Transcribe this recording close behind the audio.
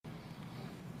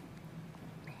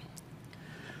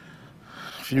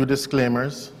Few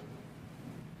disclaimers.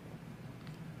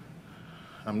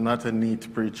 I'm not a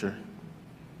neat preacher.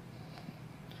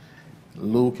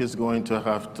 Luke is going to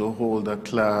have to hold a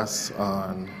class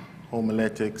on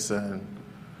homiletics and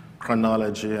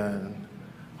chronology and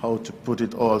how to put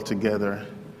it all together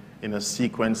in a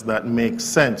sequence that makes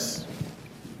sense.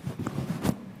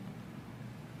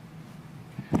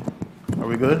 Are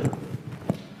we good?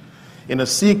 In a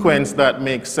sequence that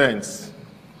makes sense.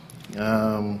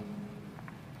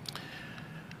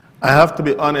 I have to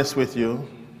be honest with you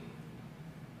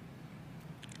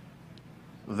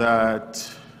that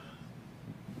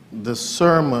the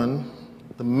sermon,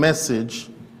 the message,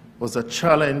 was a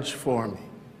challenge for me.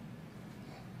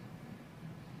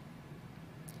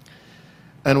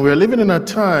 And we're living in a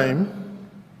time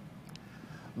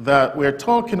that we're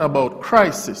talking about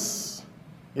crisis.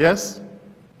 Yes?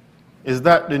 Is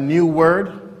that the new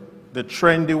word, the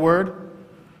trendy word?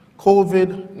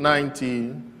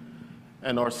 COVID-19,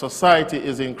 and our society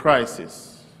is in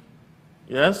crisis.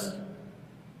 Yes?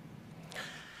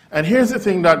 And here's the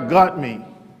thing that got me.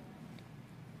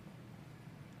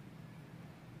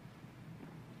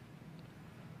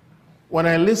 When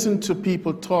I listen to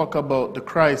people talk about the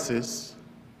crisis,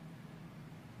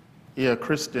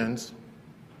 Christians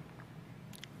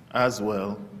as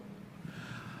well,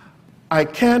 I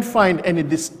can't find any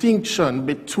distinction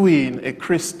between a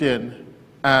Christian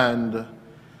and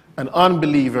an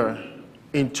unbeliever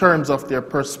in terms of their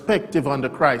perspective on the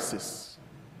crisis.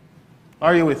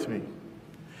 Are you with me?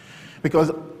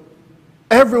 Because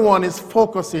everyone is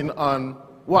focusing on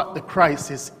what the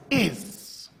crisis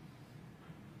is.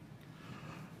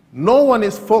 No one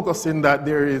is focusing that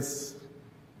there is,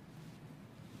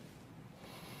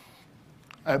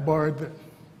 I borrowed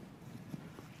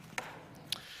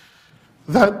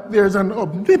that there's an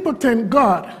omnipotent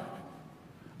God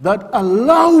that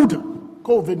allowed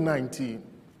COVID-19.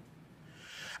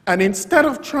 And instead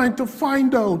of trying to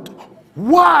find out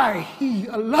why he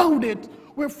allowed it,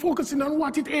 we're focusing on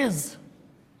what it is.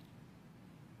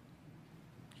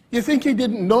 You think he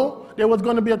didn't know there was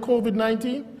going to be a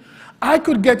COVID-19? I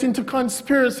could get into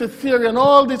conspiracy theory and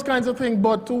all these kinds of things,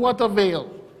 but to what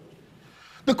avail?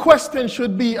 The question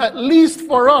should be, at least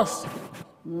for us,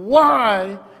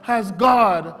 why has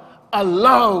God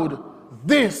allowed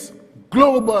this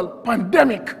global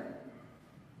pandemic?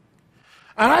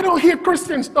 And I don't hear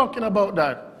Christians talking about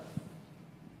that.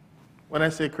 When I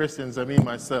say Christians, I mean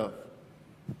myself.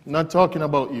 I'm not talking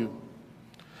about you.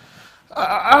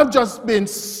 I've just been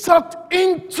sucked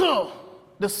into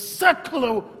the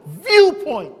secular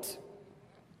viewpoint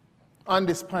on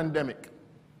this pandemic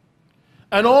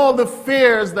and all the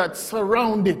fears that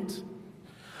surround it.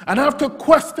 And I have to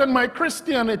question my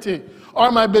Christianity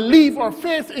or my belief or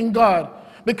faith in God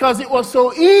because it was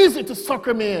so easy to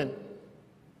sucker me in.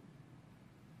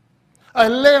 I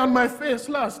lay on my face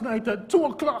last night at 2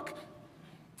 o'clock,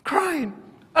 crying,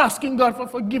 asking God for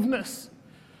forgiveness.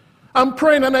 I'm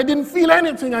praying and I didn't feel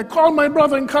anything. I called my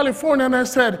brother in California and I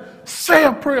said, say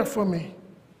a prayer for me.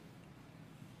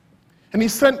 And he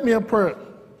sent me a prayer,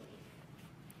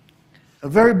 a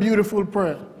very beautiful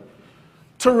prayer,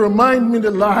 to remind me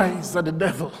the lies of the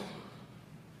devil.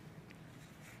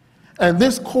 And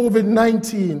this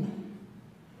COVID-19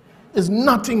 is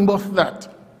nothing but that,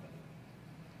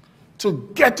 to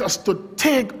get us to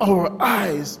take our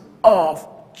eyes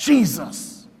off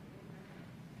Jesus.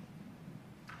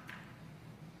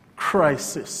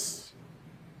 Crisis.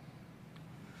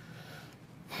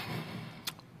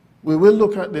 We will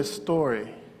look at this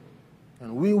story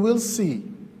and we will see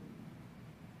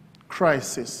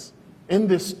crisis in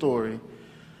this story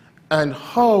and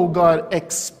how God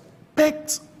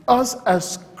expects us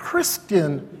as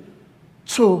Christians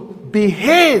to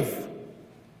behave,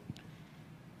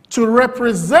 to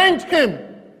represent Him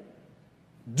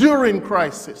during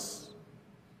crisis.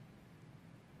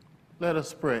 Let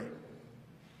us pray.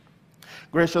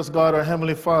 Gracious God, our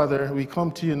Heavenly Father, we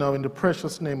come to you now in the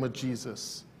precious name of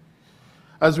Jesus.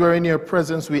 As we are in your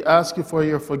presence, we ask you for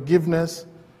your forgiveness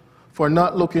for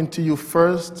not looking to you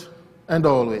first and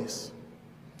always.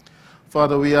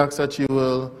 Father, we ask that you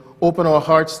will open our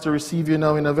hearts to receive you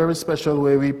now in a very special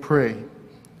way, we pray.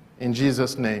 In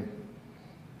Jesus' name,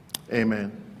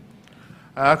 amen.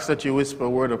 I ask that you whisper a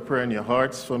word of prayer in your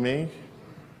hearts for me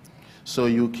so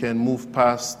you can move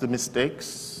past the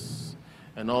mistakes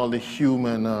and all the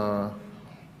human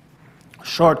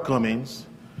shortcomings,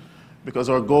 because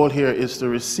our goal here is to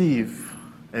receive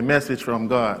a message from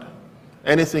God.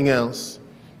 Anything else,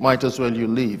 might as well you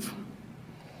leave.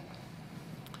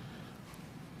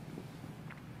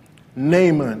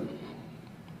 Naaman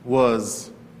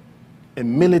was a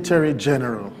military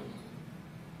general,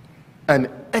 an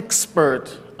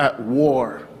expert at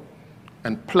war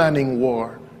and planning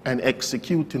war and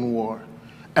executing war.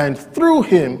 And through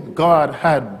him, God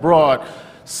had brought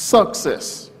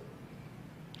success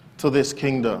to this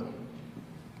kingdom.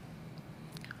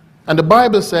 And the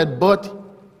Bible said, but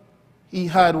he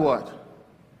had what?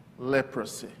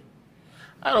 Leprosy.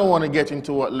 I don't want to get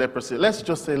into what leprosy. Let's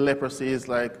just say leprosy is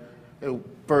like a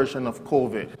version of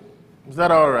COVID. Is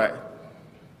that all right?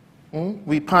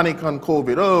 We panic on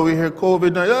COVID. Oh, we hear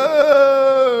COVID now.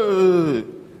 Oh!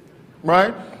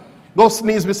 Right? Go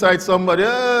sneeze beside somebody.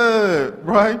 Oh!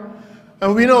 Right?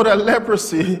 And we know that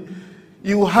leprosy,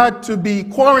 you had to be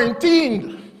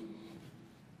quarantined.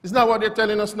 Isn't that what they're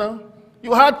telling us now?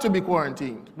 You had to be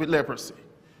quarantined with leprosy.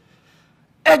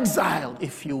 Exiled,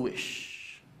 if you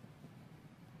wish.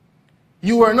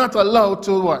 You were not allowed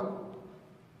to what?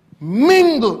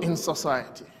 Mingle in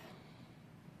society.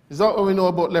 Is that what we know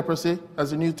about leprosy,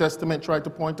 as the New Testament tried to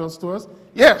point us to us?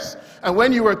 Yes. And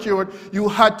when you were cured, you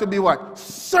had to be what?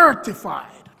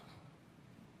 Certified.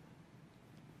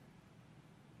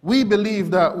 We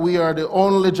believe that we are the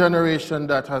only generation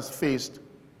that has faced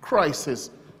crisis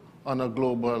on a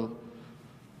global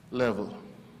level.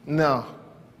 No.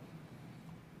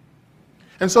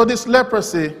 And so this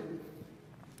leprosy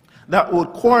that would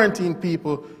quarantine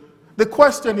people, the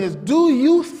question is, do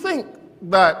you think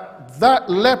that that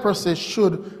leprosy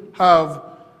should have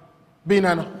been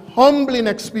an humbling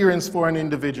experience for an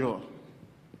individual?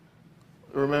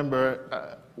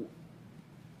 Remember,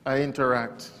 I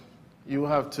interact. You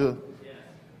have to.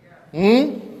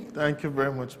 Thank you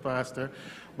very much, Pastor.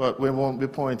 But we won't be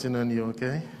pointing on you,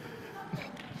 okay?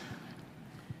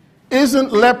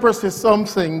 Isn't leprosy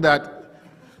something that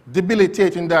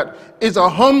debilitating, that is a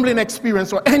humbling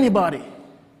experience for anybody?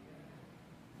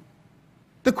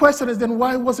 The question is then,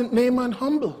 why wasn't Naaman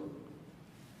humble?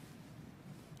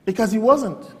 Because he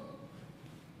wasn't.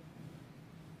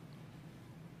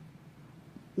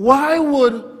 Why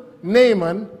would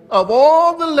Naaman, of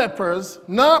all the lepers,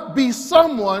 not be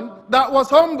someone that was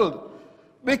humbled?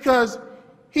 Because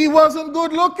he wasn't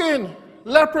good looking.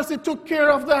 Leprosy took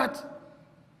care of that.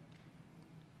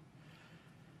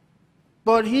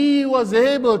 But he was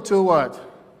able to what?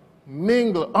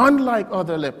 Mingle, unlike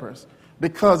other lepers,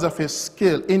 because of his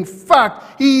skill. In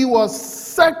fact, he was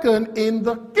second in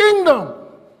the kingdom.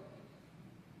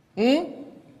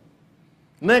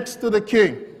 Next to the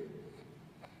king.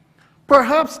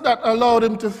 Perhaps that allowed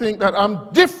him to think that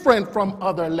I'm different from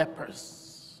other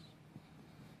lepers.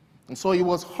 And so he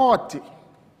was haughty.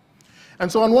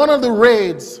 And so on one of the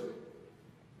raids,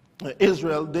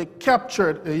 Israel, they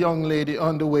captured a young lady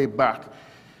on the way back.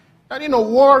 And you know,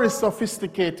 war is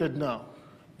sophisticated now.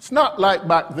 It's not like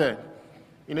back then.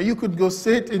 You know, you could go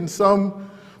sit in some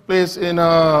place in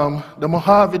the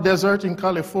Mojave Desert in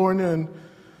California and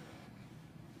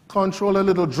control a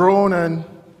little drone and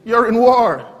you're in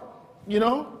war. You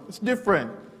know, it's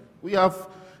different. We have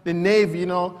the Navy, you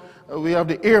know, we have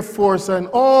the Air Force and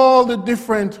all the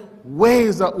different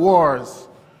ways that wars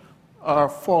are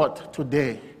fought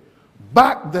today.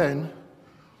 Back then,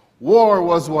 war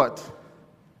was what?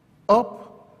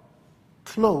 Up,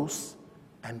 close,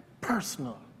 and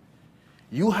personal.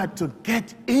 You had to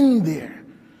get in there,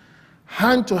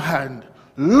 hand to hand,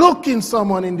 looking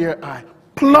someone in their eye,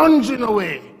 plunging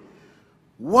away.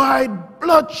 Wide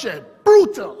bloodshed,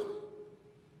 brutal.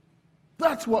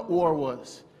 That's what war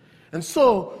was. And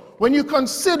so, when you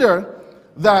consider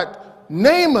that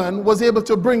Naaman was able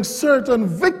to bring certain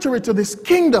victory to this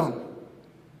kingdom,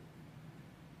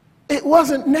 it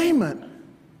wasn't Naaman.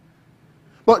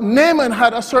 But Naaman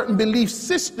had a certain belief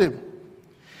system.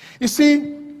 You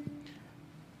see,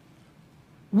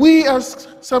 we as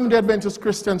Seventh-day Adventist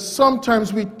Christians,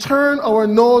 sometimes we turn our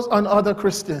nose on other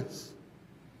Christians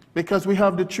because we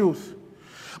have the truth.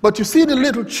 But you see the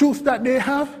little truth that they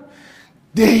have?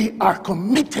 They are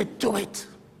committed to it.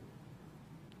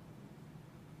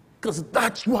 Because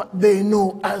that's what they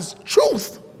know as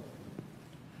truth.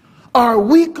 Are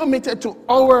we committed to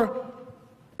our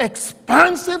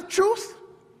expansive truth?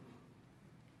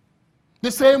 The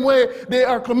same way they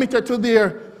are committed to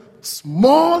their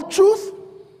small truth?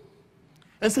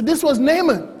 And so this was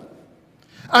Naaman.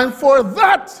 And for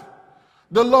that,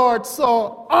 the Lord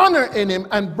saw honor in him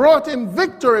and brought him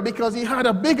victory because he had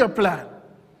a bigger plan.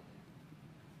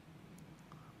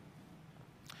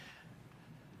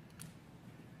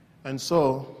 And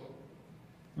so,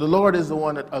 the Lord is the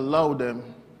one that allowed them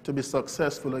to be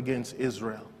successful against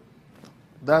Israel.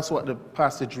 That's what the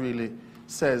passage really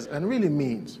says and really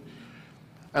means.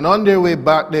 And on their way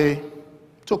back, they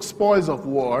took spoils of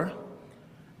war,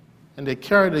 and they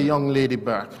carried a young lady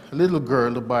back, a little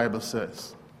girl, the Bible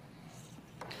says.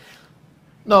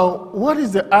 Now, what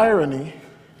is the irony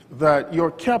that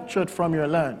you're captured from your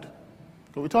land?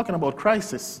 We're talking about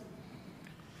crisis.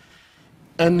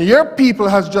 And your people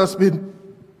has just been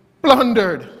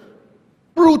plundered,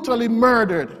 brutally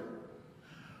murdered.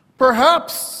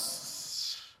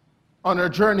 Perhaps on a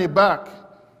journey back,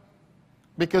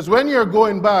 because when you're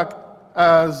going back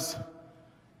as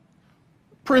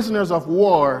prisoners of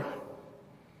war,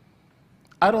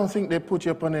 I don't think they put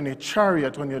you up on any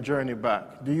chariot on your journey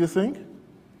back. Do you think?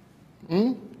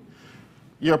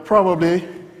 You're probably,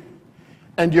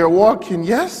 and you're walking,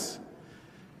 yes?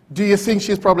 Do you think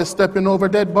she's probably stepping over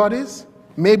dead bodies?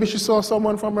 Maybe she saw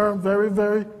someone from her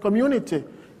very community,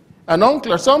 an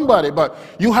uncle or somebody, but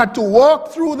you had to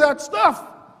walk through that stuff.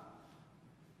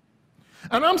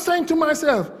 And I'm saying to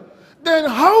myself, then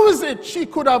how is it she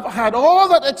could have had all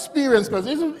that experience? Because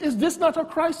is this not a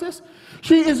crisis?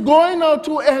 She is going out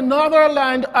to another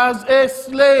land as a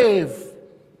slave,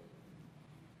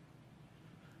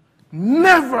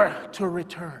 never to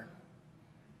return.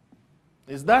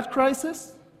 Is that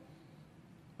crisis?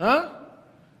 Huh?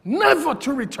 Never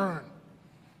to return.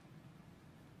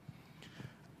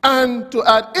 And to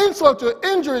add insult to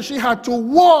injury, she had to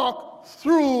walk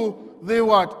through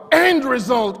the end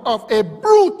result of a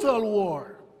brutal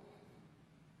war.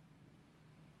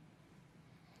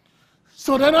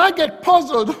 So then I get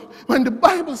puzzled when the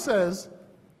Bible says,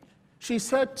 she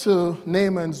said to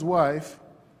Naaman's wife,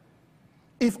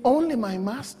 if only my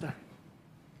master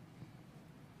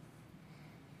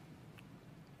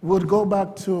would go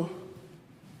back to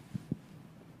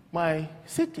my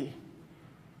city,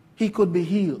 he could be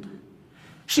healed.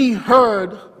 She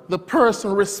heard the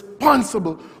person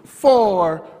responsible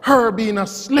for her being a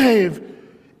slave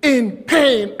in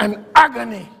pain and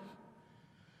agony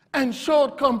and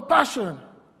showed compassion.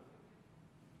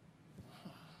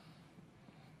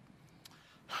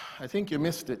 I think you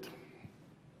missed it.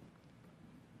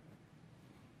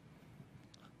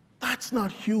 That's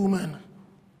not human.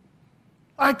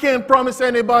 I can't promise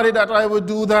anybody that I would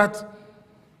do that.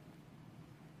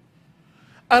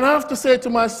 And I have to say to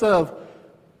myself,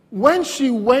 when she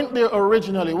went there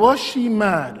originally, was she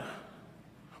mad?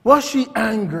 Was she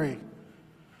angry?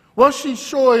 Was she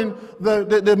showing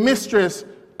the mistress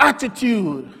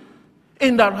attitude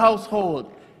in that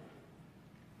household?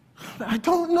 I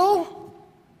don't know.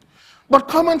 But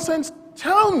common sense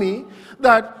tell me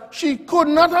that she could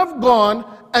not have gone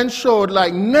and showed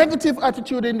like negative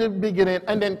attitude in the beginning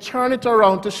and then turn it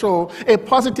around to show a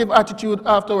positive attitude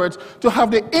afterwards, to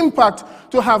have the impact,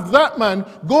 to have that man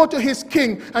go to his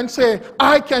king and say,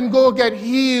 I can go get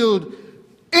healed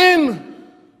in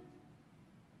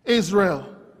Israel.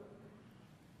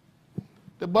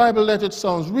 The Bible let it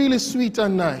sound really sweet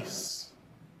and nice.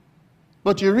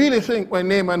 But you really think when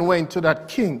Naaman went to that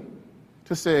king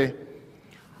to say,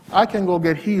 I can go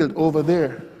get healed over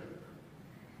there.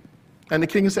 And the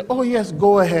king said, oh yes,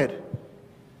 go ahead.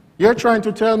 You're trying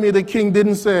to tell me the king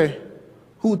didn't say,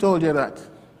 who told you that?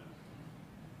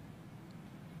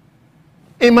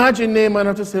 Imagine Naaman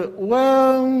had to say,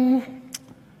 well,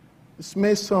 this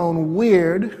may sound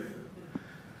weird.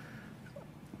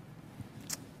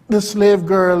 The slave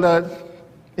girl that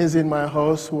is in my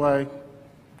house who I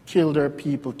killed her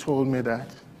people told me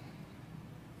that.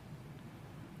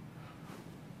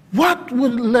 What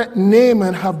would let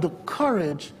Naaman have the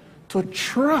courage to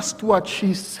trust what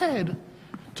she said,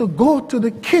 to go to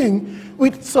the king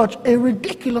with such a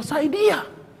ridiculous idea?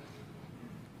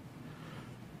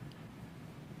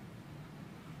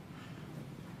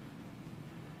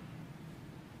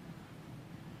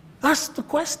 That's the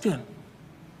question.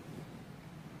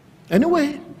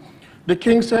 Anyway, the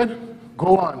king said,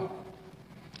 go on.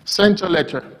 Sent a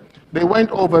letter. They went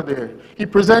over there. He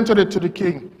presented it to the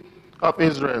king of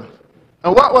Israel.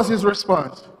 And what was his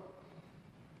response?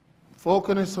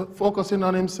 Focusing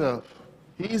on himself.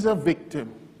 He's a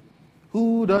victim.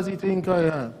 Who does he think I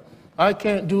am? I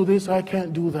can't do this, I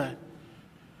can't do that.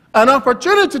 An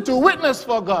opportunity to witness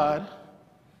for God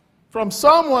from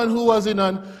someone who was in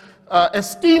an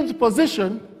esteemed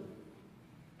position,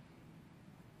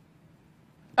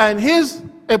 and his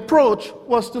approach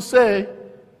was to say,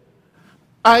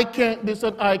 I can't this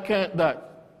and I can't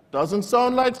that. Doesn't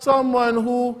sound like someone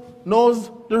who knows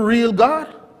the real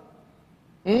God.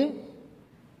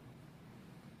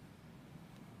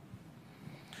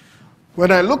 When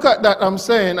I look at that, I'm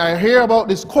saying, I hear about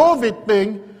this COVID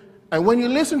thing, and when you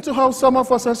listen to how some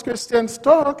of us as Christians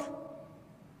talk,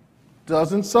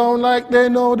 doesn't sound like they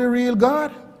know the real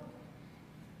God.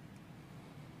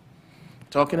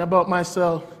 Talking about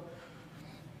myself.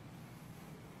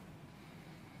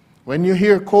 When you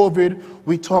hear COVID,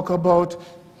 we talk about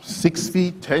 6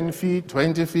 feet, 10 feet,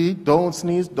 20 feet, don't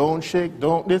sneeze, don't shake,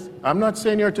 don't this. I'm not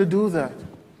saying you're to do that.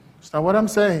 That's not what I'm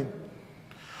saying.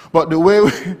 But the way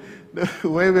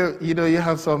you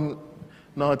have some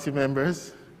naughty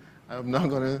members, I'm not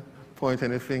going to point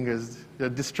any fingers. They're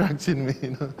distracting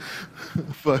me,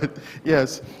 But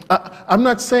yes, I'm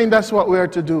not saying that's what we're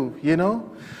to do,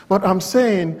 But I'm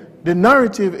saying the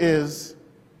narrative is,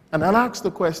 and I'll ask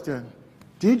the question,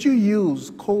 did you use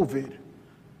COVID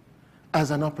as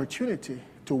an opportunity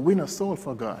to win a soul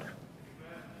for God?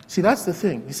 See, that's the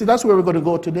thing. You see, that's where we're going to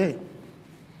go today.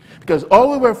 Because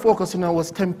all we were focusing on was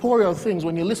temporal things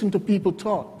when you listen to people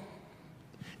talk,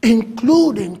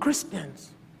 including Christians.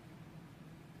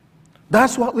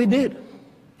 That's what we did.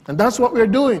 And that's what we're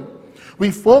doing.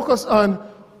 We focus on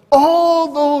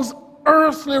all those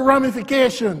earthly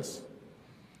ramifications.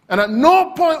 And at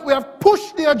no point we have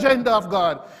pushed the agenda of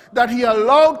God that he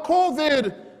allowed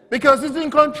COVID because he's in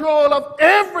control of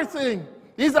everything.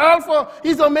 He's Alpha,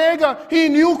 he's Omega. He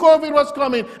knew COVID was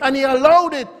coming and he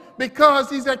allowed it because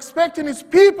he's expecting his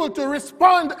people to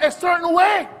respond a certain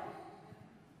way.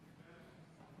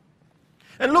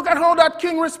 And look at how that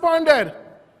king responded.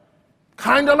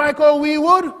 Kind of like how we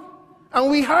would, and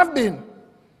we have been.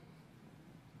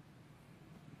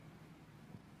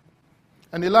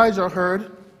 And Elijah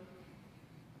heard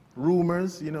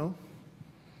rumors, We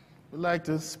like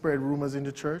to spread rumors in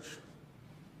the church.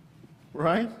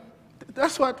 Right?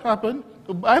 That's what happened.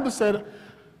 The Bible said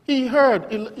he heard.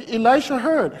 Elisha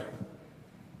heard.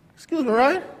 Excuse me,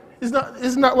 right?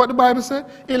 Isn't that what the Bible said?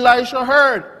 Elisha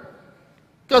heard.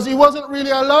 Because he wasn't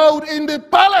really allowed in the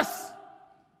palace.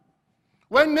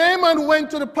 When Naaman went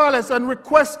to the palace and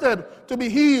requested to be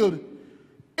healed,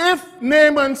 if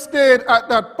Naaman stayed at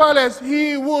that palace,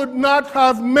 he would not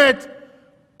have met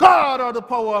God or the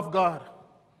power of God.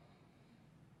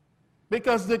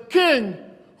 Because the king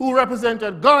who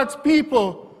represented God's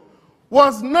people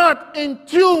was not in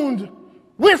tune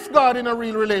with God in a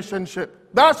real relationship.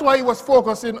 That's why he was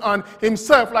focusing on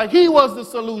himself, like he was the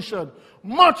solution,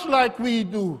 much like we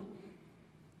do.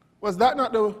 Was that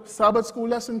not the Sabbath school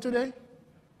lesson today?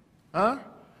 Huh?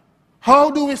 How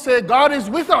do we say God is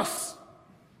with us?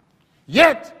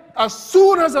 Yet, as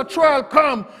soon as a trial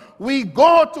comes, we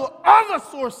go to other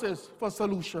sources for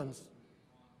solutions.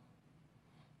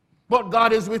 But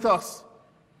God is with us.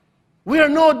 We are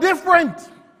no different.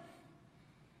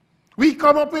 We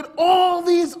come up with all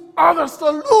these other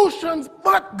solutions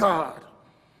but God.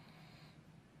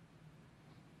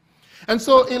 And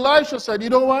so Elisha said, you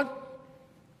know what?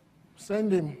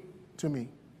 Send him to me.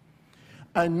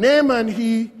 And Naaman,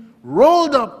 he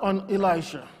rolled up on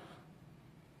Elisha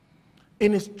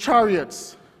in his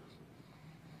chariots.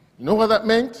 You know what that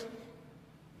meant?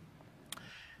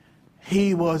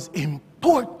 He was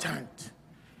important.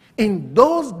 In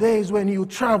those days when you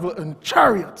travel in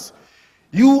chariots,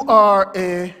 you are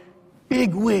a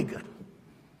big wig.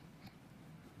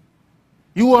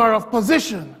 You are of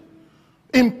position,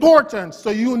 importance, so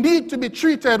you need to be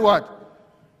treated what?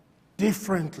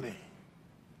 Differently.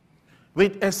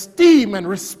 With esteem and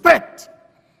respect.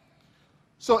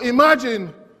 So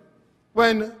imagine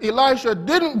when Elisha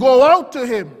didn't go out to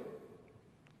him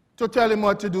to tell him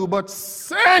what to do, but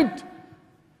sent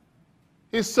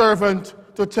his servant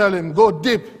to tell him, go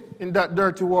dip in that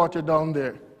dirty water down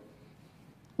there.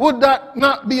 Would that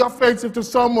not be offensive to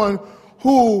someone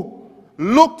who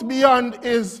looked beyond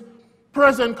his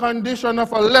present condition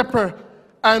of a leper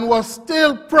and was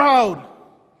still proud?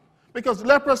 Because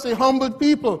leprosy humbled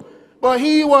people. But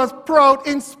he was proud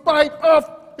in spite of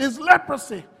his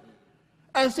leprosy.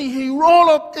 And see, he rolled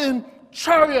up in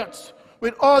chariots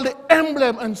with all the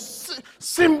emblem and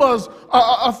symbols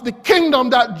of the kingdom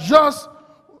that just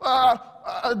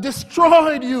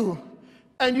destroyed you.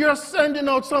 And you're sending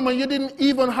out someone you didn't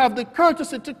even have the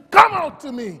courtesy to come out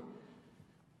to me.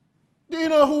 Do you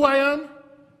know who I am?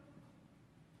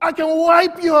 I can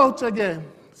wipe you out again.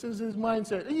 This is his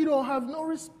mindset. And you don't have no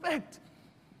respect.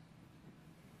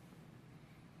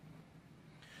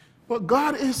 But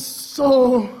God is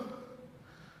so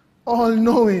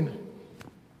all-knowing.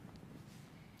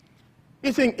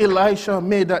 You think Elisha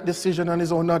made that decision on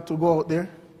his own not to go out there?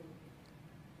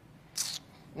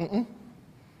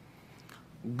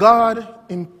 God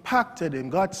impacted him.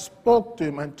 God spoke to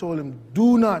him and told him,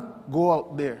 do not go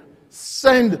out there.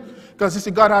 Send. Because you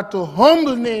see, God had to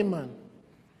humble Naaman.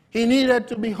 He needed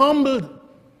to be humbled.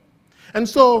 And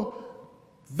so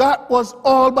that was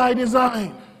all by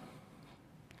design.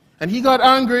 And he got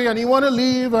angry and he wanted to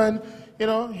leave, and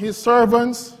his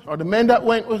servants or the men that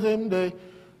went with him, they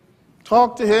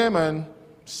talked to him and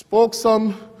spoke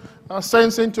some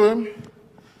sense into him.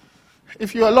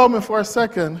 If you allow me for a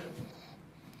second,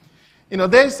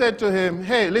 They said to him,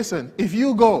 hey, listen, if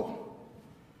you go,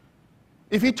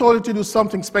 if he told you to do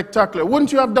something spectacular,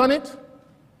 wouldn't you have done it?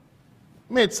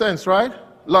 Made sense, right?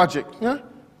 Logic, yeah?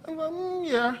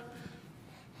 Yeah.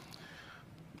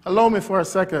 Allow me for a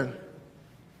second.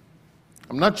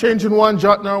 I'm not changing one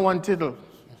jot nor one tittle.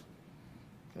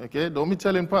 Okay? Don't be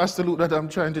telling Pastor Luke that I'm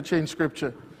trying to change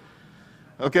scripture.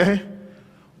 Okay?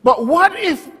 But what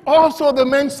if also the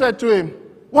men said to him,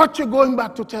 what you going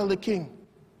back to tell the king?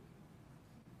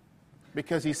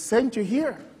 Because he sent you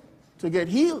here to get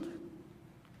healed.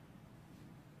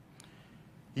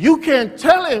 You can't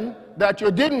tell him that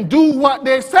you didn't do what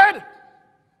they said.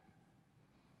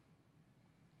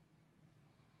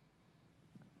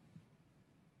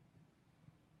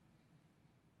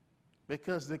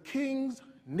 Because the king's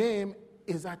name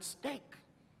is at stake.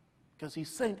 Because he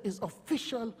sent his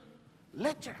official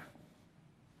letter.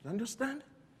 You understand?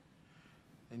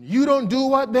 And you don't do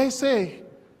what they say.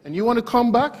 And you want to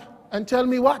come back and tell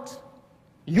me what?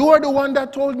 You are the one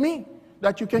that told me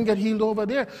that you can get healed over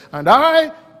there. And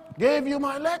I gave you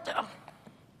my letter.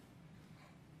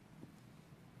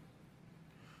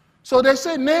 So they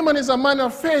say Naaman is a man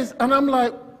of faith. And I'm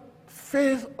like,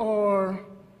 faith or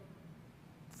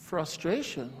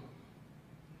frustration?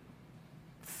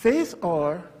 Faith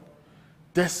or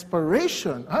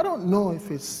desperation? I don't know if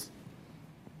it's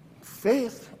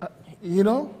faith,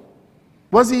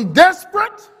 Was he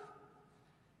desperate?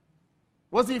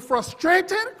 Was he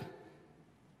frustrated?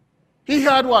 He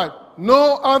had what?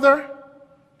 No other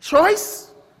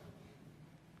choice?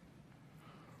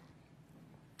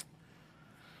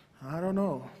 I don't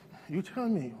know. You tell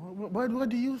me. What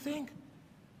do you think?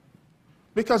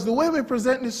 Because the way we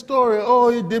present this story,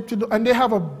 he dipped it, and they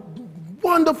have a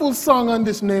wonderful song on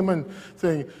this Naaman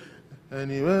thing.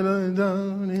 And he went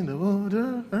down in the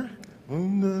water.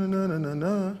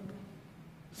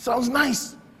 Sounds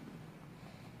nice.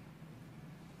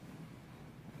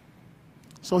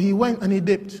 So he went and he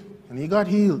dipped, and he got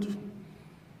healed.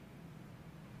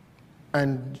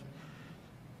 And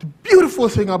the beautiful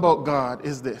thing about God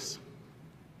is this.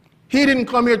 He didn't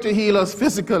come here to heal us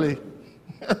physically.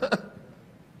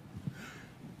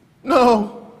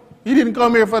 No, he didn't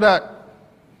come here for that.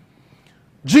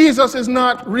 Jesus is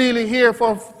not really here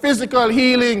for physical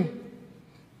healing.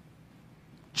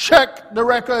 Check the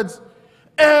records.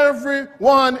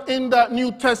 Everyone in that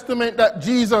New Testament that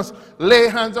Jesus lay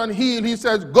hands on heal, he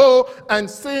says, go and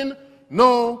sin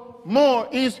no more.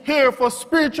 He's here for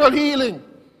spiritual healing.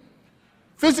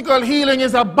 Physical healing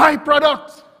is a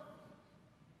byproduct.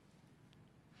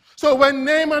 So when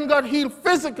Naaman got healed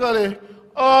physically,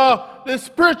 the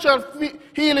spiritual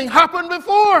healing happened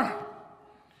before.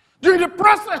 During the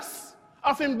process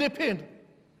of him dipping,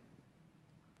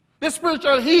 the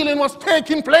spiritual healing was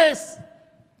taking place.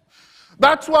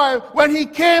 That's why when he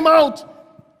came out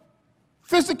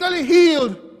physically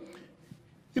healed,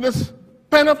 this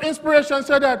pen of inspiration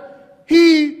said that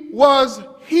he was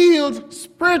healed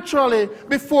spiritually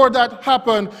before that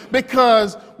happened.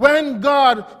 Because when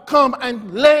God comes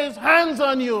and lays hands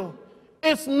on you,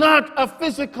 it's not a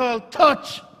physical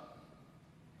touch.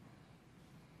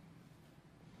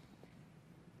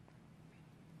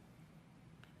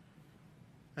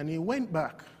 And he went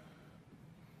back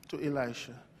to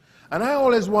Elisha. And I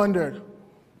always wondered,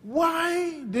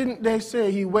 why didn't they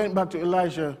say he went back to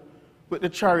Elijah with the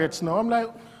chariots now? I'm like,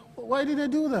 why did they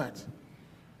do that?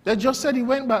 They just said he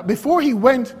went back. Before he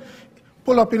went,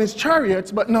 pull up in his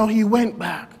chariots, but now he went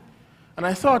back. And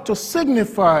I thought to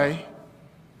signify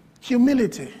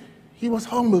humility, he was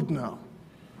humbled now.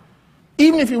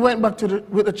 Even if he went back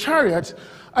with the chariots,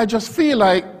 I just feel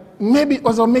like maybe it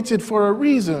was omitted for a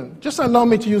reason. Just allow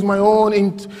me to use my own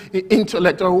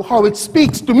intellect or how it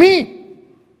speaks to me.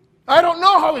 I don't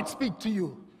know how it speaks to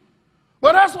you.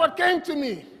 But that's what came to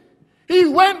me. He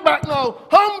went back now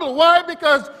humble. Why?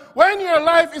 Because when your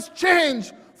life is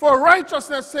changed for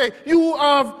righteousness' sake, you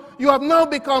have now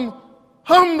become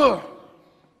humble.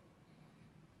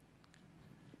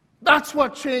 That's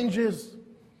what changes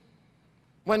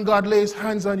when God lays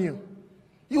hands on you.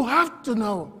 You have to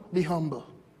now be humble.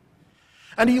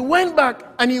 And he went back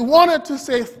and he wanted to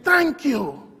say thank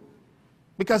you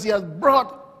because he has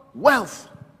brought wealth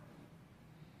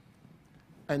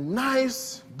and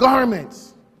nice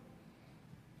garments.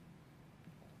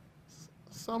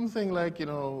 Something like,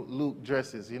 Luke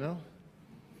dresses, You know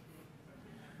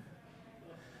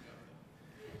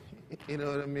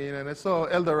what I mean? And I saw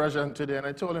Elder Rajan today and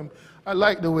I told him, I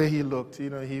like the way he looked.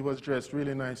 He was dressed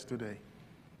really nice today.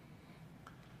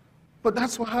 But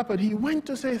that's what happened. He went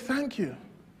to say thank you.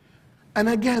 And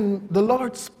again, the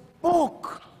Lord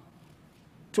spoke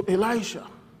to Elisha.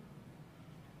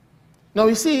 Now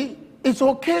you see, it's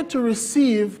okay to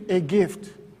receive a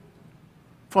gift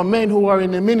for men who are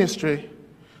in the ministry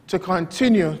to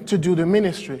continue to do the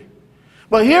ministry.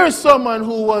 But here's someone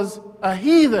who was a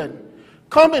heathen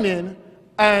coming in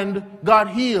and got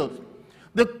healed.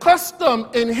 The custom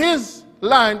in his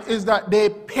land is that they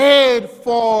paid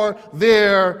for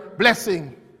their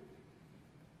blessing.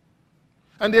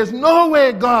 And there's no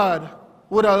way God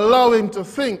would allow him to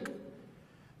think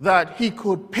that he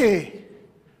could pay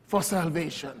for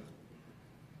salvation.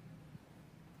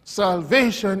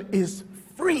 Salvation is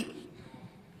free.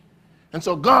 And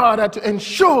so God had to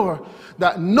ensure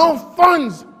that no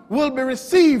funds will be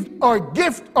received or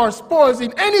gift or spoils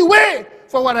in any way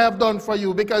for what I have done for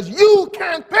you, because you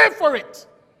can't pay for it.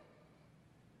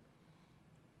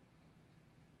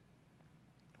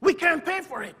 We can't pay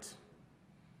for it.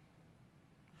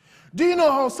 Do you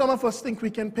know how some of us think we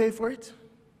can pay for it?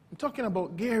 I'm talking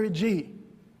about Gary G.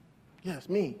 Yes,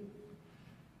 me.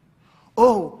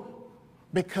 Oh,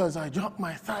 because I dropped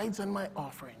my tithes and my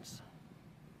offerings.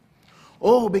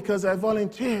 Oh, because I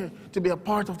volunteered to be a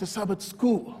part of the Sabbath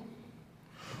school.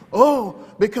 Oh,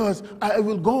 because I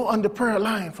will go on the prayer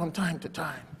line from time to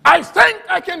time. I think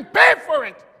I can pay for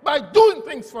it by doing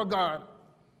things for God.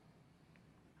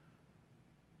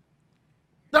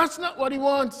 That's not what he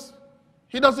wants.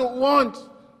 He doesn't want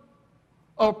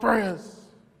our prayers,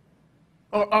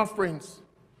 our offerings.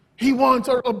 He wants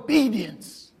our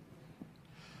obedience.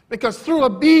 Because through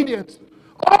obedience,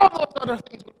 all those other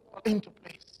things will fall into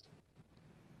place.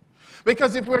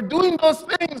 Because if we're doing those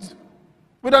things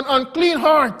with an unclean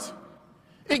heart,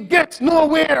 it gets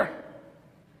nowhere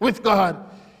with God.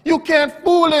 You can't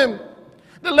fool him.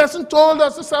 The lesson told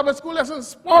us, the Sabbath school lesson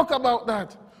spoke about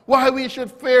that. Why we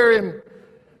should fear him.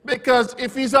 Because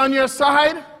if he's on your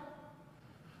side,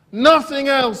 nothing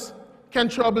else can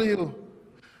trouble you.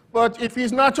 But if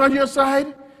he's not on your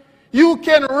side, you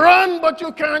can run, but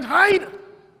you can't hide.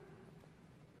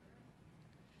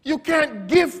 You can't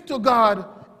give to God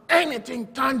anything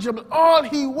tangible. All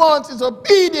he wants is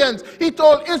obedience. He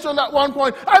told Israel at one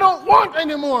point, I don't want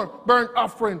any more burnt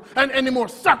offering and any more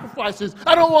sacrifices.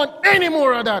 I don't want any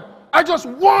more of that. I just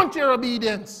want your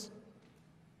obedience.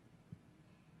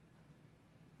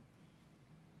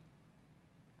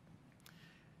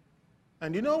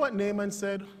 And you know what Naaman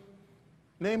said?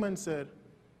 Naaman said,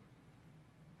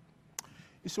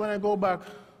 you see, when I go back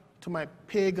to my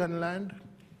pagan land,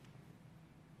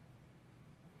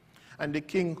 and the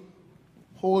king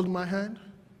hold my hand,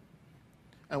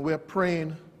 and we're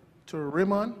praying to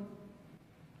Rimmon,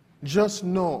 just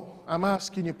know, I'm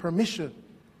asking you permission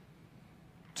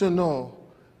to know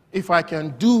if I can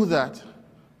do that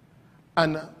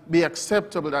and be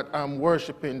acceptable that I'm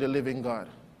worshiping the living God.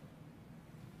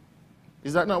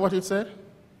 Is that not what it said?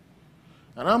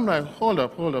 And I'm like, hold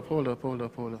up. What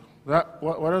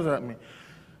does that mean?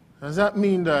 Does that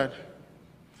mean that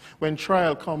when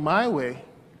trial come my way,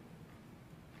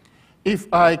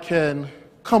 if I can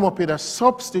come up with a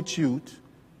substitute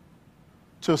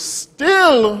to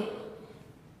still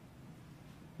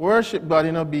worship God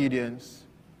in obedience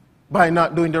by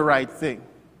not doing the right thing?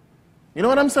 You know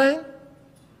what I'm saying?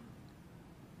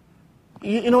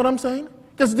 You know what I'm saying?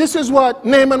 Because this is what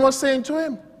Naaman was saying to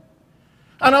him.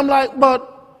 And I'm like,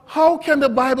 but how can the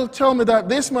Bible tell me that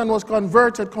this man was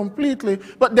converted completely,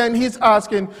 but then he's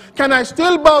asking, can I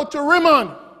still bow to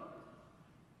Rimmon?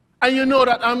 And you know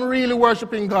that I'm really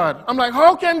worshiping God. I'm like,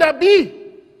 how can that be?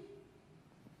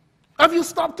 Have you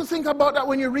stopped to think about that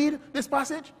when you read this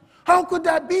passage? How could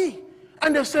that be?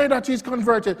 And they say that he's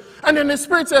converted. And then the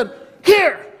Spirit said,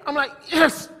 here. I'm like,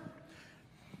 yes.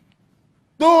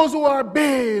 Those who are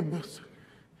babes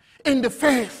in the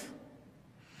faith,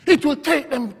 it will take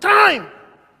them time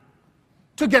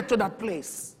to get to that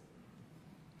place.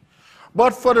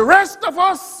 But for the rest of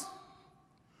us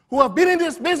who have been in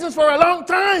this business for a long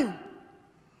time,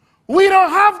 we don't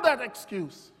have that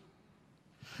excuse.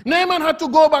 Naaman had to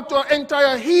go back to an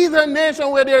entire heathen nation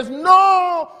where there's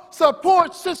no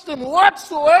support system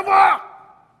whatsoever.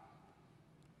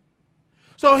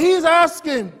 So he's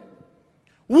asking,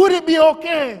 would it be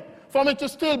okay for me to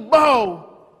still bow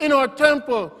in our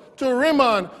temple to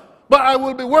Rimmon, but I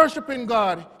will be worshiping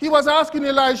God? He was asking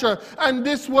Elijah, and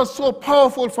this was so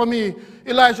powerful for me,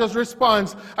 Elijah's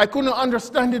response. I couldn't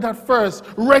understand it at first,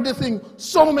 read the thing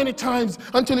so many times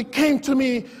until it came to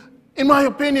me, in my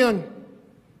opinion,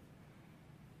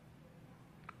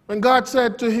 when God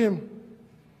said to him,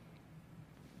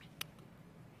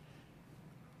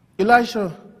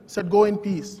 Elisha said, go in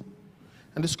peace.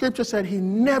 And the scripture said he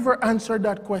never answered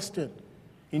that question.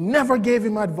 He never gave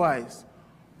him advice.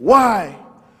 Why?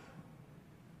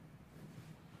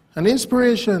 And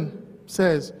inspiration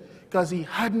says, because he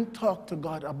hadn't talked to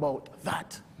God about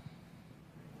that.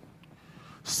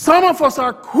 Some of us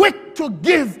are quick to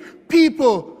give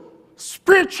people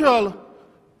spiritual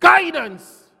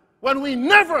guidance when we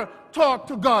never talk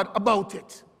to God about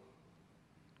it.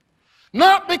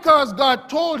 Not because God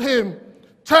told him,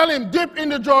 tell him dip in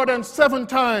the Jordan 7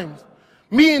 times,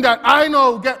 meaning that I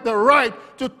now get the right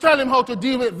to tell him how to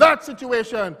deal with that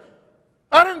situation.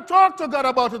 I didn't talk to God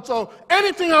about it, so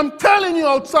anything I'm telling you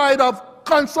outside of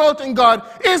consulting God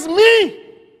is me.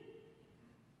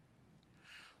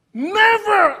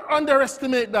 Never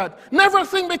underestimate that. Never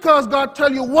think because God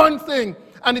tell you one thing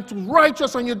and it's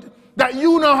righteous and that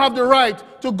you now have the right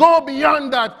to go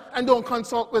beyond that and don't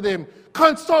consult with him.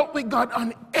 Consult with God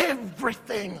on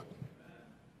everything.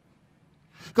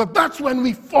 Because that's when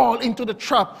we fall into the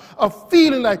trap of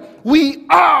feeling like we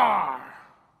are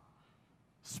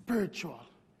spiritual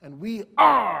and we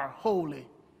are holy,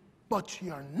 but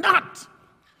you're not,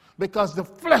 because the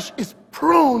flesh is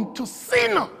prone to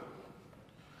sin.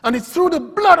 And it's through the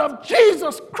blood of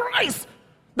Jesus Christ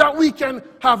that we can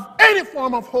have any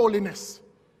form of holiness.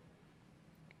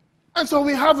 And so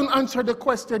we haven't answered the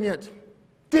question yet.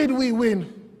 Did we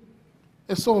win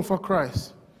a soul for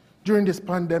Christ during this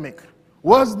pandemic?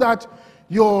 Was that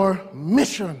your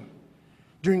mission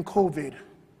during COVID?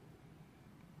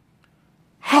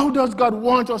 How does God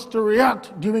want us to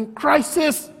react during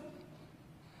crisis?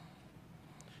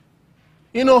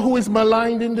 You know who is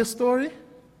maligned in this story?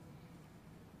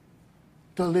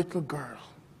 The little girl.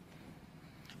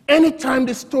 Anytime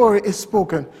the story is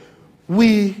spoken,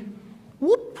 we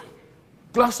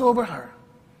gloss over her.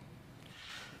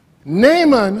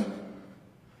 Naaman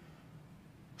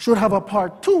should have a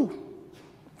part 2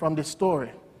 from this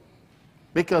story.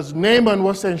 Because Naaman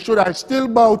was saying, should I still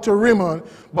bow to Rimmon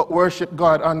but worship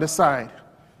God on the side?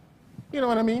 You know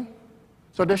what I mean?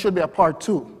 So there should be a part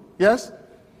 2. Yes?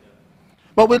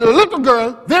 But with the little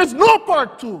girl, there's no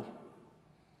part 2.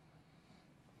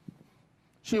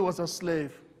 She was a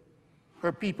slave.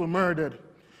 Her people murdered.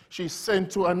 She's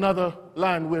sent to another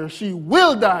land where she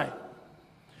will die.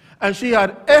 And she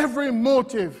had every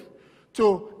motive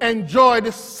to enjoy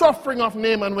the suffering of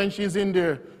Naaman when she's in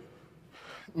there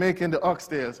making the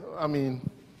oxtails. I mean,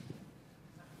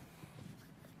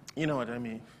 you know what I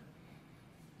mean.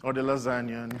 Or the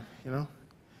lasagna, you know.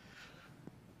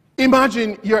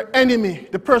 Imagine your enemy,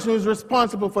 the person who's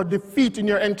responsible for defeating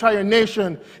your entire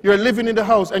nation. You're living in the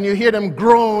house and you hear them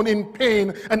groan in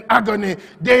pain and agony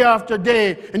day after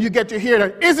day, and you get to hear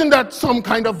that. Isn't that some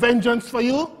kind of vengeance for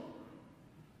you?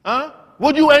 Huh?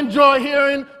 Would you enjoy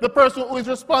hearing the person who is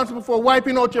responsible for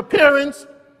wiping out your parents,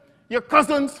 your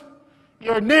cousins,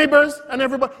 your neighbors, and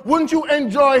everybody? Wouldn't you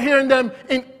enjoy hearing them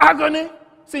in agony,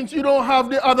 since you don't have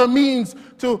the other means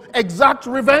to exact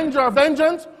revenge or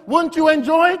vengeance? Wouldn't you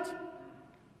enjoy it?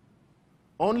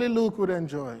 Only Luke would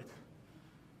enjoy it.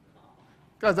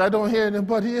 Because I don't hear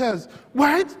anybody else.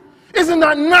 Right? Isn't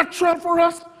that natural for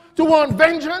us to want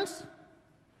vengeance?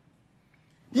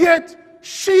 Yet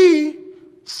she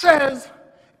says,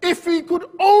 if he could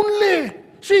only,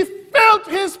 she felt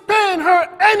his pain,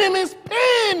 her enemy's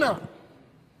pain.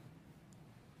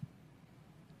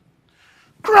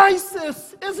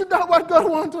 Crisis, isn't that what God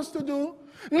wants us to do?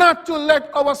 Not to let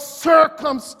our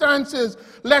circumstances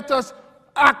let us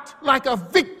act like a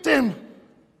victim.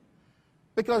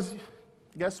 Because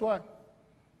guess what?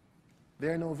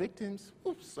 There are no victims.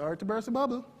 Oops, sorry to burst a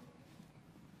bubble.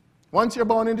 Once you're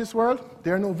born in this world,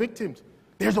 there are no victims.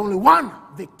 There's only one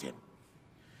victim,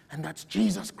 and that's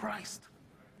Jesus Christ.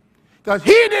 Because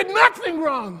he did nothing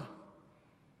wrong,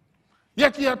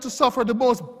 yet he had to suffer the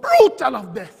most brutal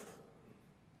of death.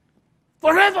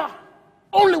 Forever.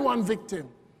 Only one victim.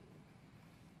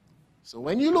 So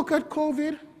when you look at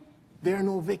COVID, there are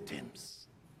no victims.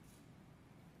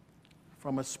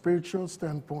 From a spiritual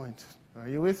standpoint, are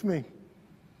you with me?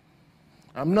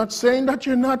 I'm not saying that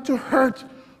you're not to hurt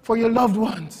for your loved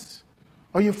ones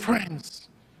or your friends,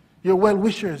 your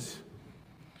well-wishers.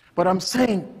 But I'm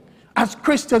saying, as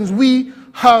Christians, we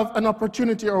have an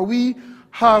opportunity, or we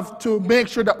have to make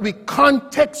sure that we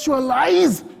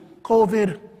contextualize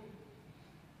COVID.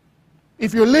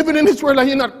 If you're living in this world and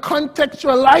you're not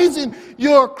contextualizing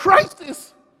your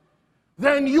crisis,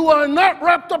 then you are not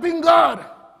wrapped up in God.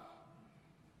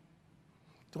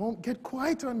 Don't get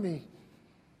quiet on me.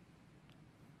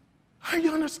 Are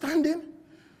you understanding?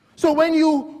 So when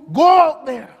you go out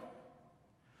there,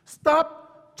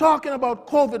 stop talking about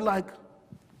COVID like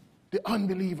the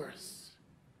unbelievers.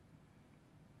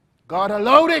 God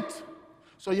allowed it.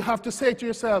 So you have to say to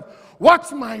yourself,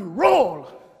 what's my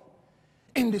role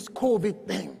in this COVID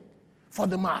thing for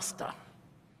the master?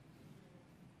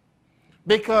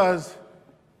 Because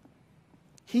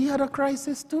he had a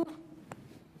crisis too.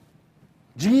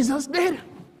 Jesus did.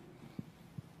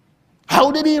 How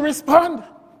did he respond?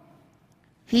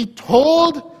 He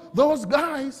told those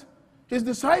guys, his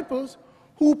disciples,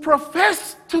 who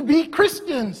professed to be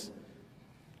Christians.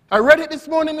 I read it this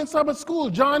morning in Sabbath school,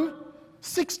 John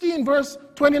 16, verse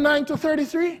 29 to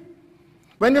 33.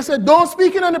 When they said, don't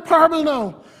speak in any parable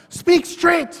now. Speak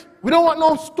straight. We don't want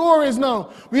no stories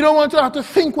now. We don't want to have to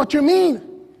think what you mean.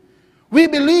 We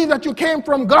believe that you came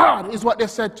from God, is what they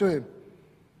said to him.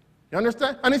 You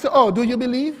understand? And he said, oh, do you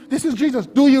believe? This is Jesus.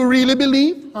 Do you really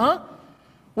believe? Huh?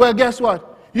 Well, guess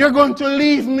what? You're going to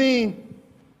leave me.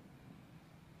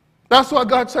 That's what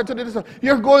God said to the disciples.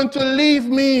 You're going to leave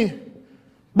me,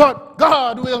 but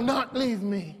God will not leave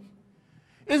me.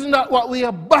 Isn't that what we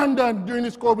abandoned during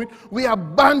this COVID? We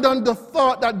abandoned the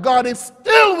thought that God is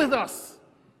still with us.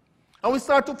 And we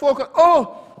start to focus,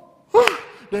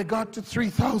 they got to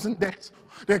 3,000 deaths.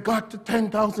 They got to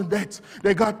 10,000 deaths.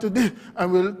 They got to this.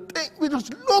 And we're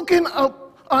just looking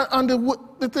up on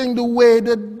the thing the way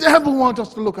the devil wants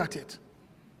us to look at it.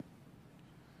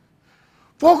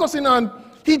 Focusing on,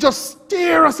 he just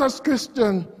steers us as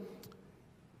Christians.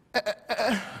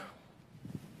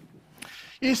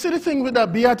 You see the thing with the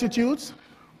Beatitudes?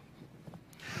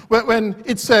 When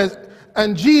it says,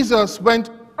 and Jesus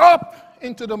went up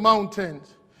into the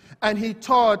mountains, and he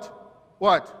taught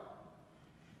what?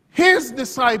 His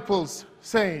disciples,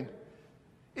 saying.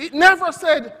 It never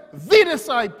said the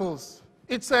disciples.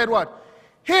 It said what?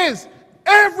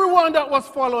 Everyone that was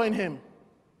following him.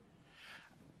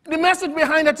 The message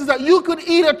behind that is that you could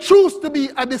either choose to be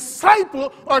a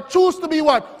disciple or choose to be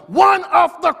what? One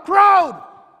of the crowd.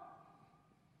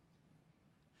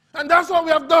 And that's what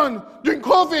we have done during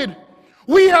COVID.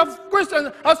 We have,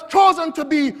 Christians, has chosen to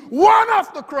be one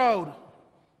of the crowd.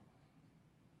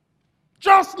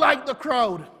 Just like the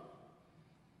crowd.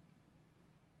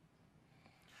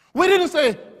 We didn't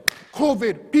say,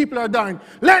 COVID, people are dying.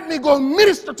 Let me go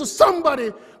minister to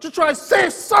somebody to try to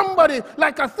save somebody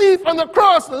like a thief on the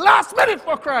cross last minute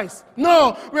for Christ.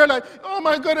 No, we're like, oh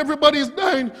my God, everybody's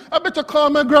dying. I better call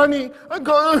my granny. I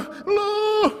go,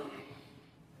 no.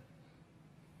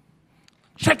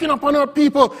 Checking up on our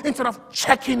people instead of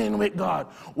checking in with God.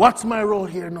 What's my role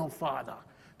here? No, Father.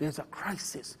 There's a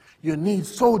crisis. You need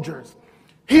soldiers.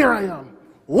 Here I am.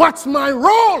 What's my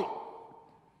role?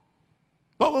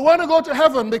 But we want to go to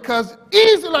heaven because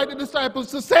easy like the disciples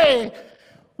to say,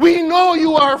 we know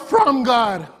you are from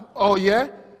God. Oh yeah?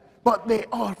 But they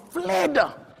all fled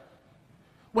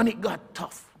when it got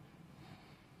tough.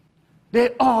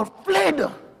 They all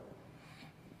fled.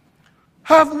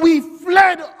 Have we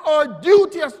fled our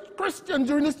duty as Christians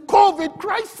during this COVID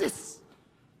crisis?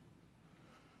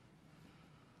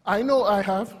 I know I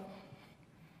have.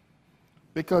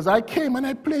 Because I came and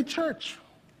I played church.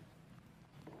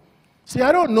 See,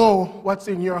 I don't know what's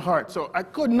in your heart, so I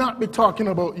could not be talking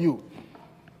about you.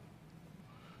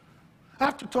 I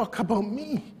have to talk about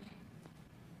me.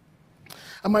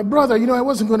 And my brother, I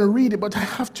wasn't going to read it, but I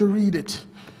have to read it.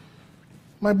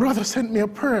 My brother sent me a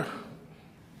prayer.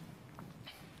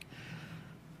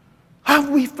 Have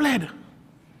we fled?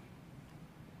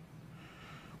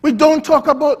 We don't talk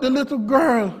about the little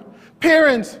girl.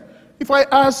 Parents, if I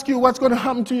ask you what's going to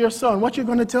happen to your son, what you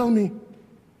going to tell me?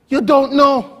 You don't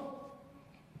know.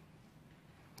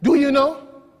 Do you know?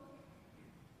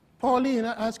 Pauline,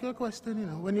 I ask you a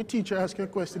question, when your teacher asks you a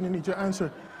question, you need to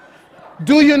answer.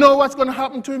 Do you know what's going to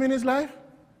happen to him in his life?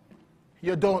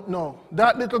 You don't know.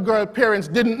 That little girl, parents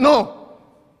didn't know.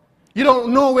 You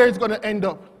don't know where it's going to end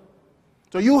up.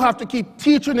 So you have to keep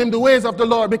teaching him the ways of the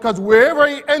Lord, because wherever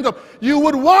he ends up, you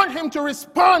would want him to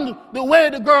respond the way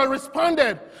the girl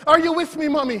responded. Are you with me,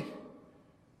 mommy?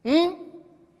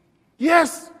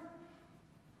 Yes.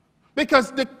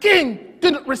 Because the king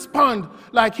didn't respond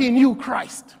like he knew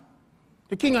Christ.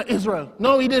 The king of Israel.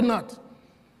 No, he did not.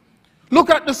 Look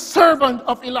at the servant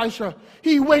of Elisha.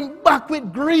 He went back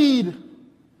with greed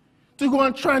to go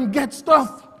and try and get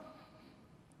stuff.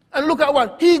 And look at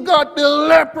what? He got the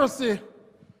leprosy.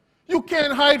 You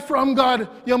can't hide from God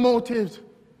your motives.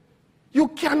 You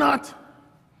cannot.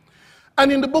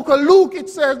 And in the book of Luke, it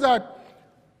says that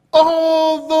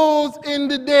all those in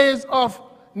the days of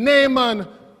Naaman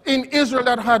in Israel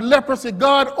that had leprosy,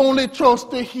 God only chose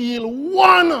to heal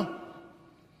one.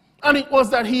 And it was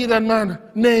that heathen man,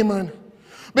 Naaman.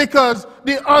 Because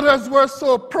the others were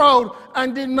so proud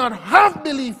and did not have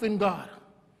belief in God.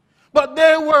 But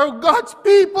they were God's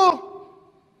people.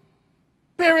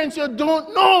 Parents, you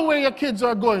don't know where your kids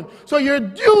are going. So your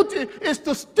duty is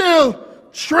to still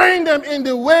train them in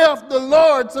the way of the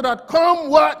Lord so that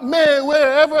come what may,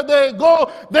 wherever they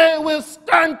go, they will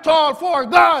stand tall for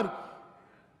God.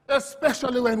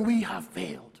 especially when we have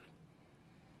failed.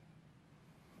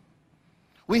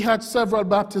 We had several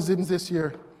baptisms this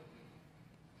year.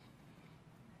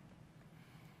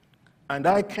 And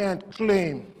I can't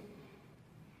claim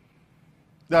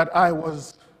that I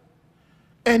was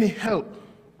any help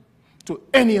to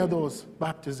any of those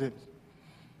baptisms.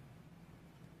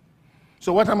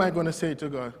 So what am I going to say to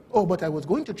God? Oh, but I was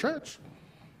going to church.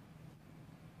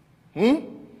 I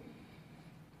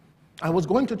was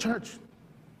going to church.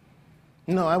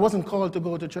 No, I wasn't called to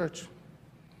go to church.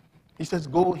 He says,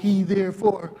 go ye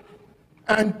therefore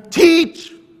and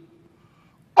teach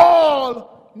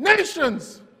all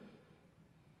nations.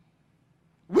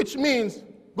 Which means,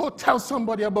 go tell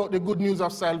somebody about the good news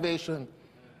of salvation.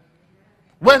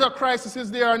 Whether crisis is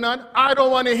there or not, I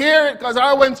don't want to hear it because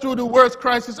I went through the worst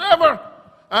crisis ever.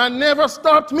 And never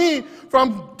stopped me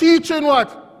from teaching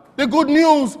what? The good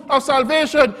news of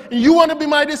salvation. You want to be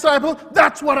my disciple?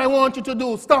 That's what I want you to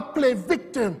do. Stop playing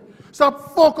victim.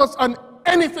 Stop focus on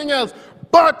anything else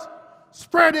but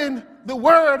spreading the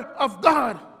word of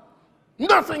God.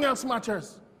 Nothing else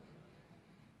matters.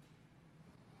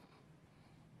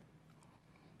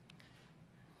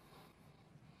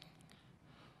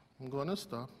 I'm going to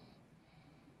stop.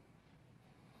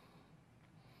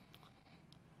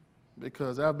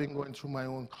 Because I've been going through my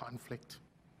own conflict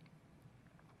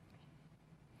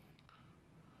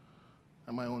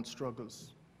and my own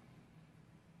struggles.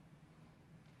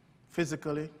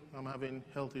 Physically, I'm having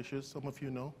health issues, some of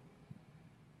you know.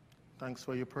 Thanks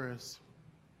for your prayers.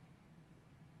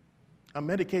 I'm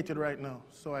medicated right now,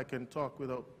 so I can talk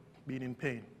without being in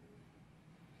pain.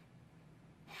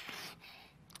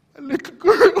 A little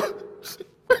girl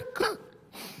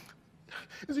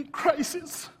is in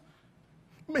crisis.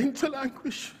 Mental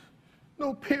anguish.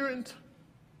 No parent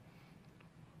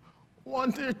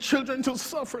want their children to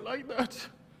suffer like that.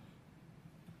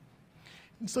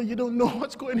 And so you don't know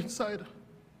what's going inside.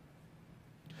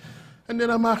 And then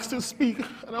I'm asked to speak,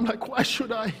 and I'm like, why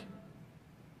should I?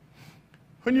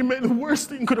 When you made the worst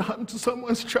thing could happen to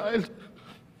someone's child,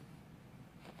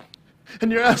 and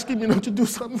you're asking me not to do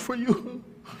something for you.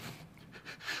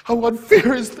 How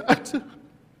unfair is that?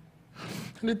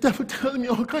 And the devil tells me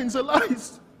all kinds of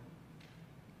lies.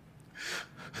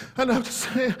 And I have to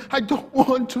say, I don't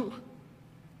want to.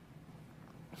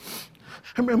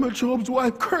 I remember Job's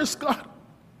wife cursed God.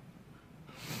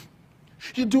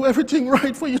 You do everything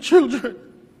right for your children.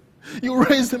 You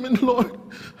raise them in the Lord.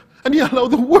 And you allow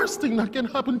the worst thing that can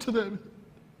happen to them.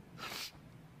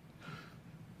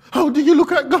 How do you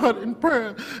look at God in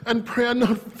prayer and pray and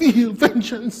not feel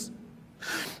vengeance?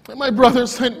 And my brother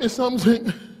sent me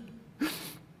something.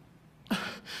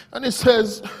 And it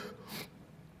says,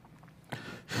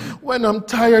 when I'm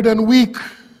tired and weak,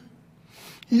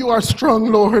 you are strong,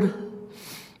 Lord,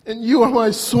 and you are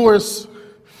my source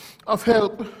of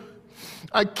help.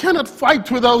 I cannot fight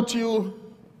without you.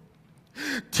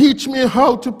 Teach me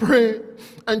how to pray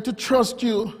and to trust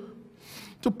you,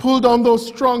 to pull down those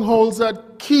strongholds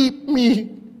that keep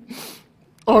me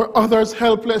or others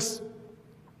helpless.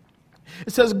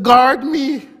 It says, guard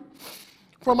me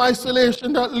from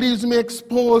isolation that leaves me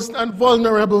exposed and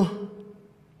vulnerable.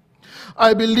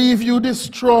 I believe you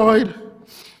destroyed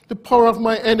the power of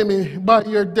my enemy by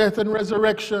your death and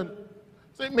resurrection.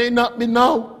 So it may not be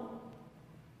now,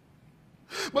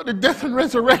 but the death and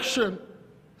resurrection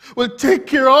will take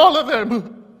care of all of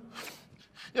them.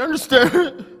 You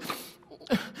understand?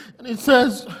 And it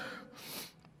says,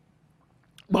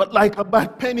 but like a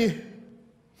bad penny,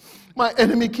 my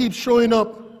enemy keeps showing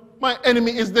up. My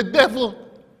enemy is the devil.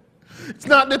 It's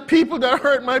not the people that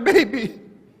hurt my baby.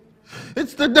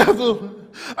 It's the devil.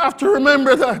 I have to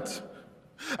remember that.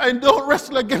 I don't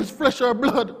wrestle against flesh or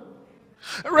blood.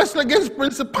 I wrestle against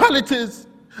principalities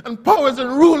and powers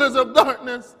and rulers of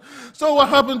darkness. So what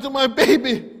happened to my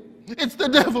baby? It's the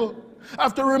devil. I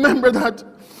have to remember that.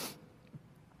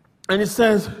 And it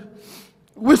says,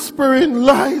 whispering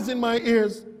lies in my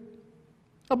ears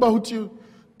about you,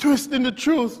 twisting the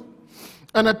truth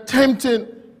and attempting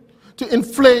to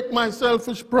inflate my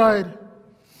selfish pride.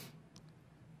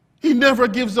 He never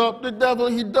gives up. The devil,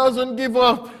 he doesn't give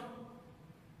up.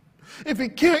 If he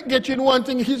can't get you in one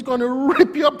thing, he's going to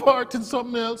rip you apart in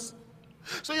something else.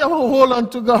 So you have to hold on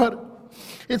to God.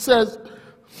 It says,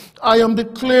 I am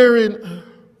declaring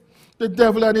the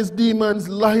devil and his demons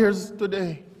liars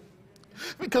today.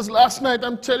 Because last night,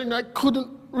 I'm telling you, I couldn't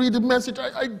read the message.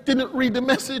 I didn't read the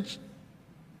message.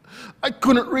 I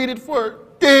couldn't read it for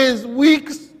days,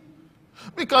 weeks,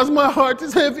 because my heart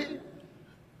is heavy.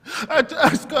 I had to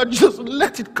ask God, just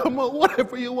let it come out,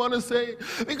 whatever you want to say,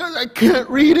 because I can't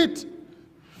read it.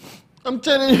 I'm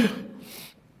telling you,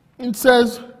 it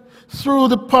says, through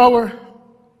the power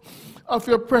of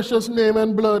your precious name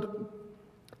and blood,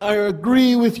 I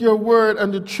agree with your word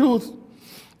and the truth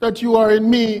that you are in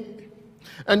me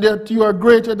and that you are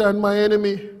greater than my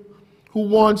enemy who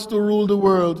wants to rule the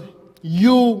world.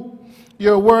 You,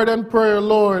 your word and prayer,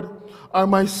 Lord, are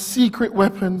my secret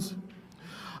weapons.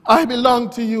 I belong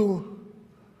to you.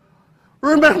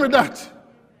 Remember that.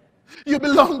 You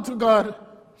belong to God.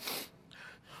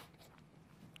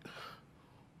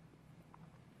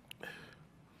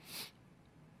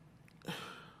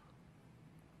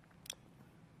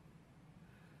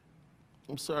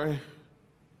 I'm sorry.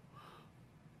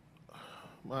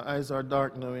 My eyes are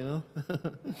dark now, you know.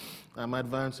 I'm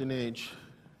advancing age.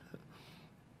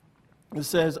 It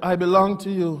says, I belong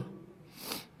to you,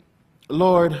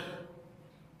 Lord.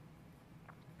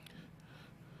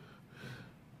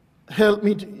 Help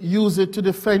me to use it to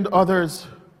defend others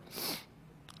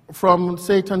from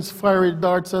Satan's fiery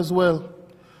darts as well.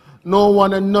 No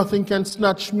one and nothing can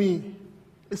snatch me.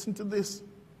 Listen to this.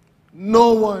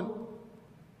 No one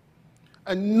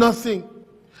and nothing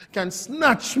can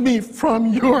snatch me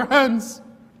from your hands.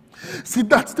 See,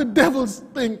 that's the devil's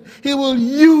thing. He will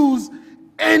use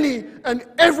any and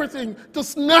everything to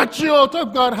snatch you out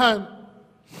of God's hand.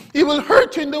 He will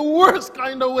hurt you in the worst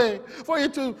kind of way for you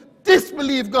to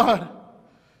disbelieve God.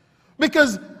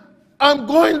 Because I'm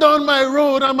going down my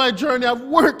road on my journey. I've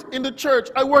worked in the church.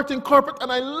 I worked in corporate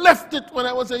and I left it when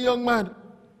I was a young man.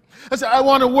 I said, I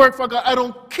want to work for God. I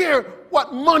don't care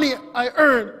what money I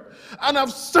earn. And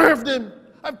I've served him.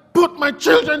 I've put my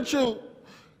children through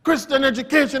Christian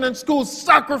education and school,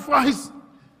 sacrifice.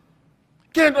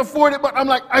 Can't afford it, but I'm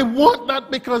like, I want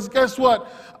that because guess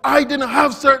what? I didn't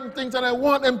have certain things and I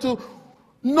want them to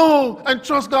know and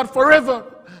trust God forever.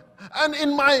 And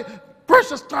in my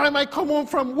precious time, I come home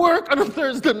from work on a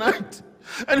Thursday night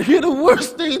and hear the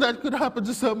worst thing that could happen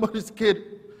to somebody's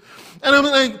kid. And I'm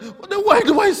like, then why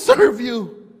do I serve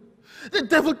you? The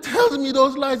devil tells me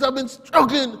those lies. I've been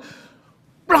struggling,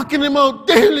 blocking him out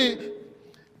daily.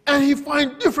 And he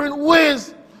finds different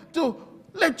ways to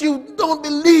let you don't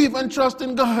believe and trust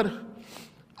in God.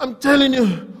 I'm telling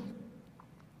you,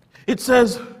 it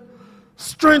says,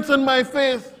 strengthen my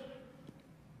faith.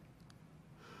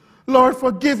 Lord,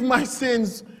 forgive my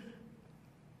sins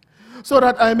so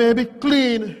that I may be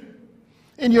clean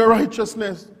in your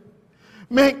righteousness.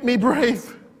 Make me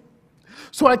brave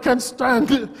so I can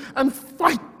stand and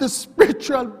fight the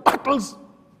spiritual battles.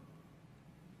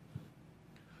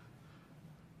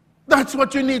 That's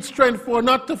what you need strength for,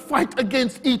 not to fight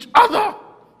against each other.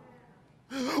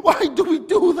 Why do we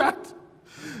do that?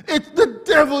 It's the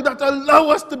devil that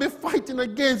allows us to be fighting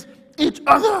against each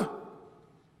other.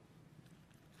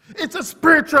 It's a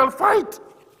spiritual fight.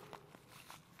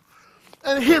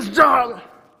 And his job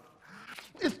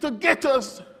is to get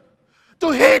us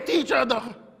to hate each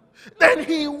other. Then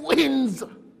he wins.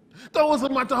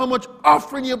 Doesn't matter how much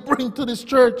offering you bring to this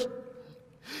church.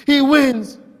 He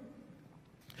wins.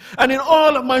 And in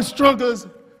all of my struggles,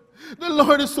 the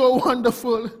Lord is so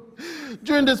wonderful.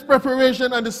 During this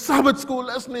preparation and the Sabbath school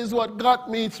lesson is what got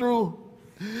me through.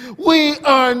 We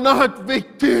are not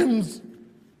victims.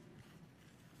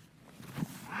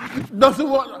 That's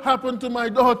what happened to my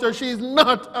daughter. She's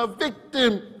not a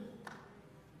victim.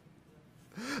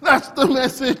 That's the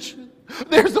message.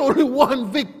 There's only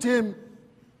one victim,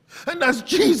 and that's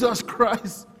Jesus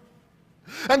Christ.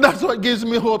 And that's what gives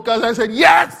me hope, because I said,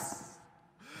 yes,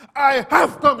 I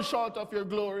have come short of your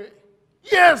glory.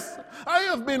 Yes, I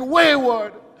have been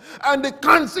wayward, and the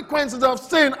consequences of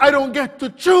sin I don't get to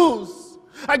choose.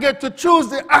 I get to choose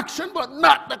the action, but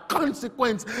not the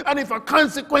consequence. And if a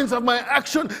consequence of my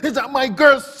action is that my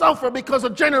girls suffer because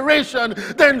of generation,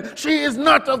 then she is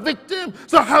not a victim.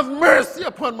 So have mercy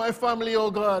upon my family,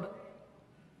 O God.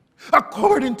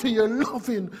 According to your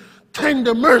loving,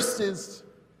 tender mercies,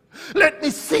 let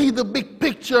me see the big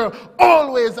picture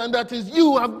always, and that is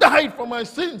you have died for my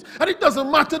sins. And it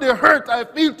doesn't matter the hurt I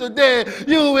feel today,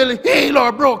 you will heal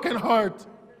our broken heart.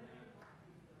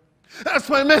 That's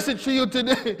my message to you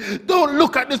today. Don't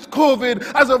look at this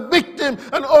COVID as a victim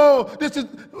and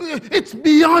it's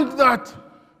beyond that.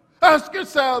 Ask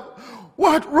yourself,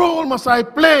 what role must I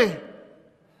play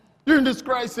during this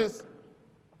crisis?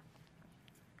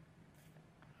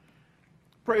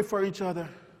 Pray for each other.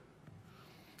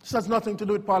 This has nothing to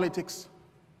do with politics.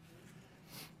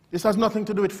 This has nothing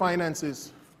to do with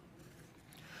finances.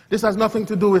 This has nothing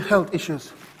to do with health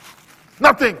issues.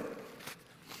 Nothing.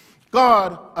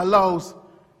 God allows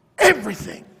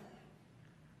everything.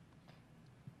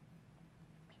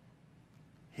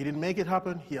 He didn't make it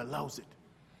happen, he allows it.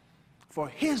 For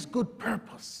his good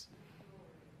purpose.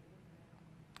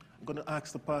 I'm going to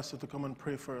ask the pastor to come and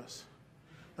pray for us,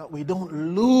 that we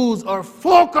don't lose our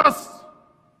focus.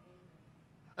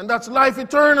 And that's life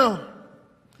eternal.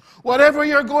 Whatever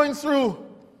you're going through,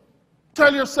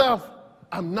 tell yourself,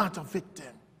 I'm not a victim.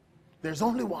 There's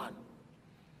only one.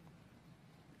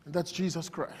 And that's Jesus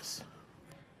Christ.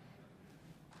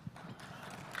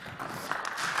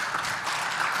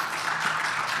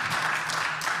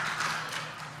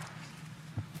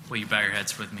 Will you bow your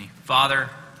heads with me? Father,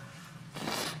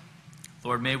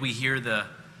 Lord, may we hear the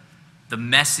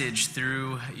message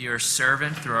through your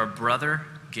servant, through our brother,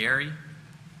 Gary.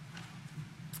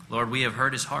 Lord, we have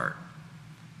heard his heart.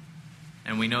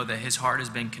 And we know that his heart has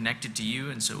been connected to you,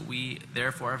 and so we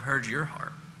therefore have heard your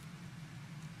heart.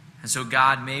 And so,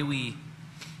 God, may we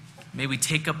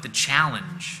take up the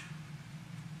challenge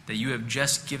that you have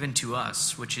just given to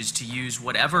us, which is to use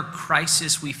whatever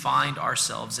crisis we find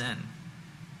ourselves in,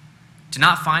 to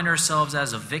not find ourselves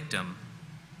as a victim,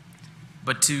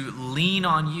 but to lean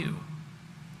on you,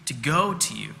 to go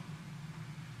to you,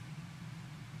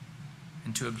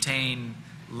 and to obtain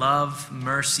love,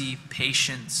 mercy,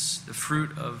 patience, the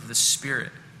fruit of the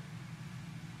Spirit,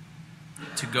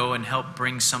 to go and help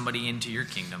bring somebody into your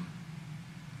kingdom.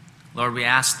 Lord, we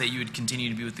ask that you would continue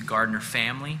to be with the Gardner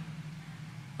family.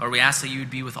 Lord, we ask that you would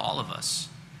be with all of us,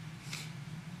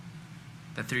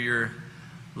 that through your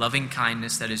loving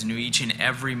kindness that is new each and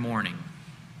every morning,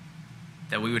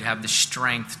 that we would have the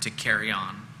strength to carry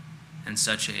on in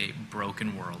such a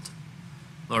broken world.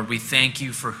 Lord, we thank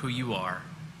you for who you are.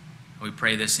 We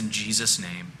pray this in Jesus'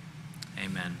 name.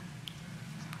 Amen.